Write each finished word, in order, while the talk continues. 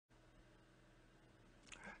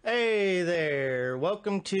Hey there,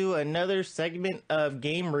 welcome to another segment of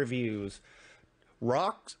game reviews.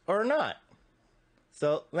 Rocks or not?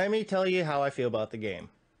 So, let me tell you how I feel about the game.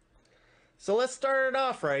 So, let's start it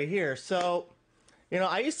off right here.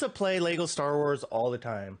 I used to play Lego Star Wars all the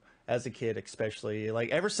time as a kid, especially. Like,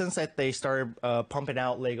 ever since that they started pumping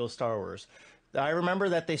out Lego Star Wars. I remember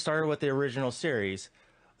that they started with the original series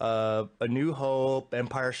A New Hope,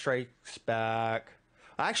 Empire Strikes Back.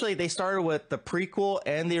 Actually, they started with the prequel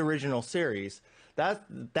and the original series. That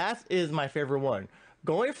is my favorite one.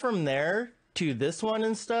 Going from there to this one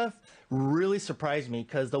and stuff really surprised me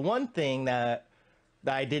because the one thing that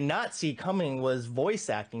I did not see coming was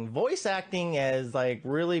voice acting. Voice acting has like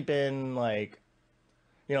really been like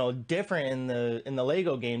different in the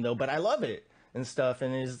Lego game though, but I love it and stuff.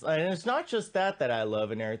 And it's not just that I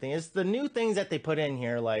love and everything. It's the new things that they put in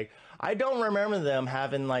here. Like I don't remember them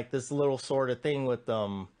having like this little sort of thing with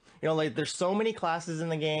them. Like there's so many classes in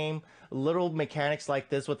the game, little mechanics like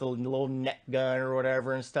this with a little net gun or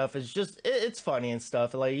whatever and stuff. It's funny and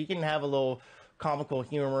stuff. Like you can have a little comical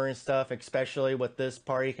humor and stuff, especially with this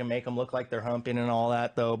part. You can make them look like they're humping and all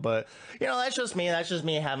that, though. But that's just me. That's just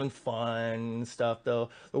me having fun and stuff, though.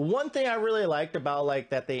 The one thing I really liked about like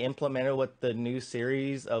that they implemented with the new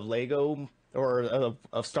series of Lego or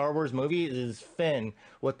of Star Wars movies is Finn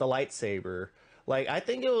with the lightsaber. Like I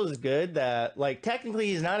think it was good that like technically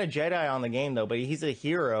he's not a Jedi on the game though, but he's a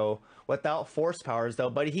hero without force powers though.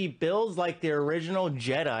 But he builds like the original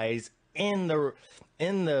Jedi's in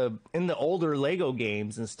the older Lego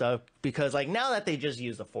games and stuff because like now that they just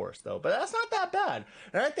use the Force though, but that's not that bad.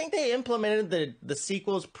 And I think they implemented the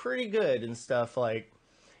sequels pretty good and stuff. Like,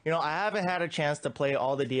 I haven't had a chance to play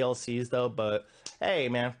all the DLCs though, but hey,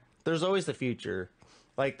 man, there's always the future.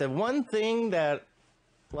 Like the one thing that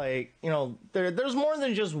there's more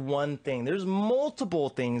than just one thing. There's multiple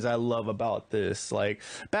things I love about this. Like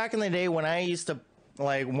back in the day when I used to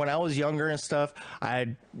like when I was younger and stuff,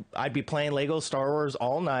 I'd be playing Lego Star Wars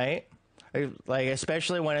all night. Like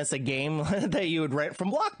especially when it's a game that you would rent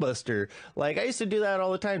from Blockbuster. Like I used to do that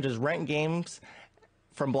all the time, just rent games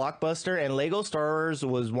from Blockbuster, and Lego Star Wars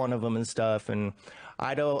was one of them and stuff. And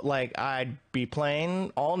I'd be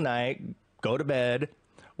playing all night, go to bed,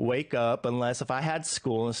 wake up unless if I had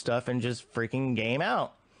school and stuff, and just freaking game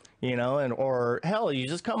out. And or hell, you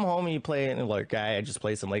just come home and you play it and like, I just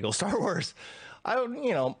play some Lego Star Wars. I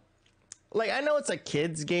don't, like I know it's a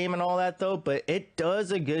kids game and all that though, but it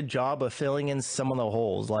does a good job of filling in some of the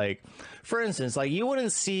holes. Like, for instance, like you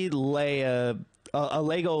wouldn't see a Lego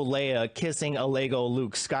Leia kissing a Lego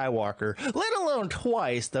Luke Skywalker, let alone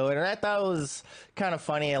twice though. And I thought it was kind of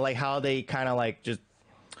funny, like how they kind of like just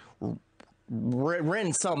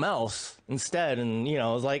written something else instead, and it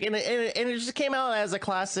was like, and it just came out as a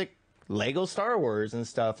classic Lego Star Wars and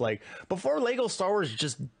stuff. Like before, Lego Star Wars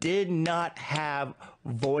just did not have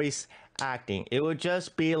voice acting. It would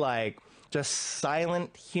just be like just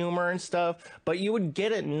silent humor and stuff, but you would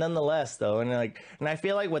get it nonetheless though. And I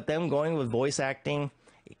feel like with them going with voice acting,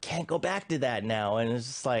 you can't go back to that now. And it's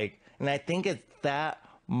just like, and I think it's that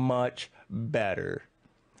much better.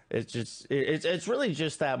 It's really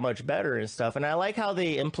just that much better and stuff. And I like how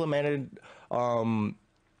they implemented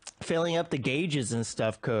filling up the gauges and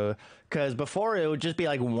stuff, because before it would just be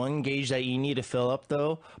like one gauge that you need to fill up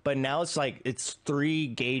though, but now it's like it's three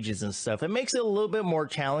gauges and stuff. It makes it a little bit more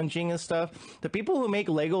challenging and stuff. The people who make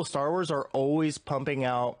Lego Star Wars are always pumping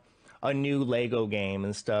out a new Lego game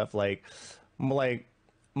and stuff. Like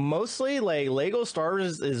mostly like Lego Star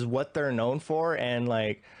Wars is what they're known for, and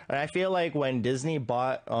I feel like when Disney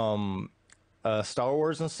bought Star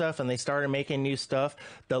Wars and stuff, and they started making new stuff,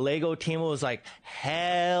 the Lego team was like,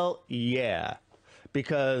 hell yeah,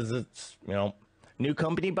 because it's new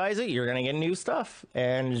company buys it, you're gonna get new stuff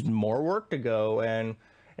and there's more work to go, and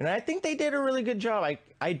I think they did a really good job.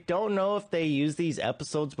 I don't know if they used these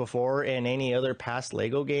episodes before in any other past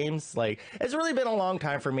Lego games. Like it's really been a long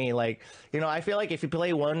time for me. Like I feel like if you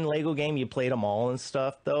play one Lego game, you played them all and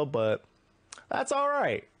stuff though, but that's all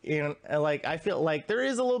right. And like I feel like there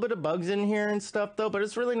is a little bit of bugs in here and stuff though, but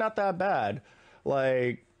it's really not that bad.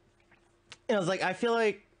 Like it's like I feel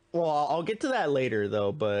like, well, I'll get to that later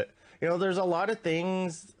though, but there's a lot of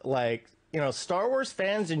things like Star Wars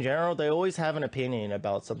fans in general, they always have an opinion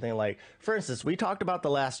about something. Like, for instance, we talked about The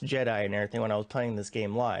Last Jedi and everything when I was playing this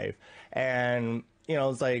game live. And,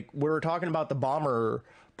 it's like, we were talking about the bomber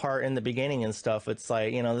part in the beginning and stuff. It's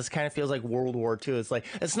like, this kind of feels like World War II. It's like,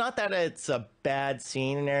 it's not that it's a bad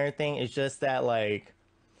scene and everything. It's just that, like,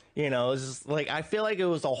 it's just like, I feel like it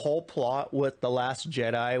was a whole plot with The Last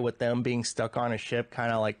Jedi, with them being stuck on a ship,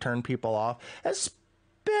 kind of like turned people off.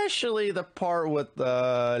 Especially the part with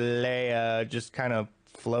Leia just kind of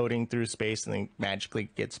floating through space and then magically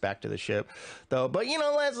gets back to the ship, though. But you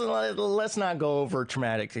know, let's not go over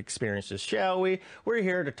traumatic experiences, shall we? We're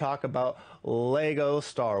here to talk about Lego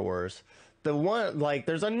Star Wars. The one, like,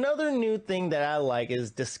 there's another new thing that I like is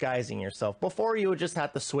disguising yourself. Before, you would just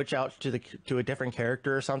have to switch out to a different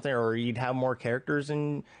character or something, or you'd have more characters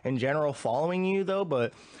in general following you, though.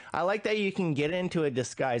 But I like that you can get into a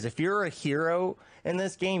disguise. If you're a hero in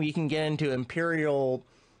this game, you can get into Imperial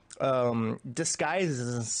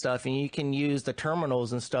disguises and stuff, and you can use the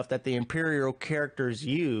terminals and stuff that the Imperial characters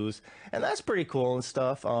use, and that's pretty cool and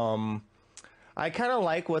stuff. I kind of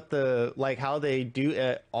like how they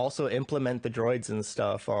do also implement the droids and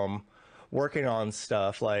stuff, working on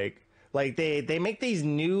stuff like they make these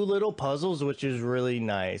new little puzzles, which is really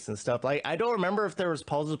nice and stuff. Like, I don't remember if there was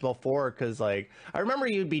puzzles before, because like I remember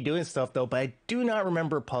you'd be doing stuff though, but I do not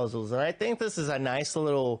remember puzzles, and I think this is a nice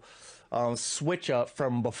little switch up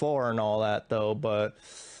from before and all that though. But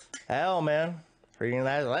hell, man.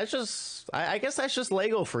 That's just, I guess that's just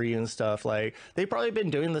Lego for you and stuff. Like, they've probably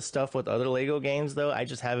been doing this stuff with other Lego games though. I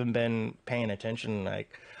just haven't been paying attention.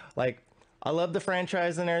 Like I love the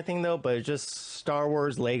franchise and everything though, but just Star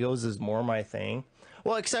Wars Legos is more my thing.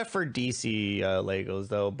 Well, except for DC Legos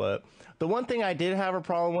though. But the one thing I did have a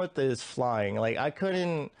problem with is flying. Like, I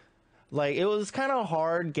couldn't, like, it was kind of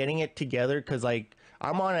hard getting it together, because like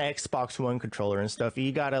I'm on an Xbox One controller and stuff.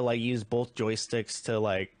 You gotta like use both joysticks to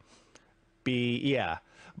like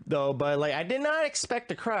though. But like, I did not expect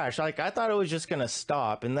to crash. Like, I thought it was just gonna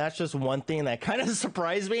stop, and that's just one thing that kind of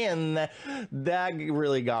surprised me, and that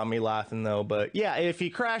really got me laughing though. But yeah, if you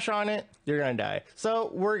crash on it, you're gonna die. So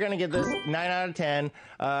we're gonna give this 9 out of 10,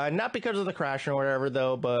 not because of the crash or whatever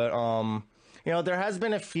though, but you know, there has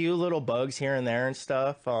been a few little bugs here and there and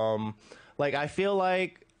stuff. Like, I feel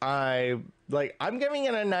like I'm giving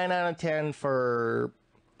it a 9 out of 10 for,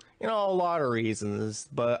 you know, a lot of reasons,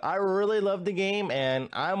 but I really love the game, and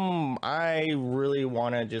I really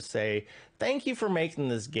want to just say thank you for making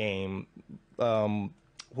this game.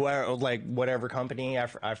 Whatever company,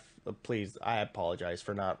 please, I apologize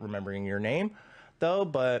for not remembering your name though,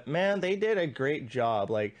 but man, they did a great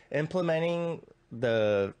job, like, implementing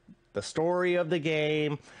the story of the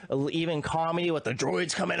game, even comedy with the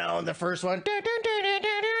droids coming out in the first one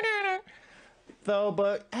though.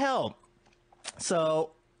 But hell,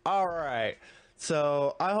 so all right,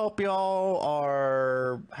 so I hope y'all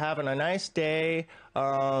are having a nice day.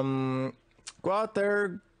 Go out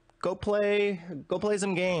there, go play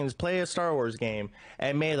some games, play a Star Wars game,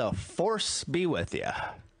 and may the Force be with you.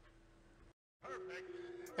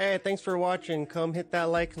 Hey, thanks for watching. Come hit that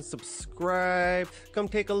like and subscribe. Come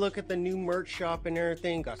take a look at the new merch shop and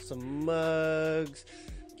everything. Got some mugs.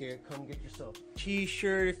 Come get yourself a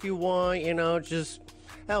t-shirt if you want, you know, just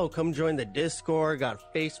hell, come join the Discord. Got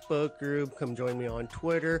a Facebook group. Come join me on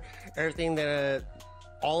Twitter. Everything that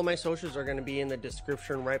all of my socials are going to be in the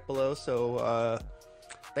description right below. So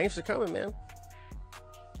thanks for coming, man.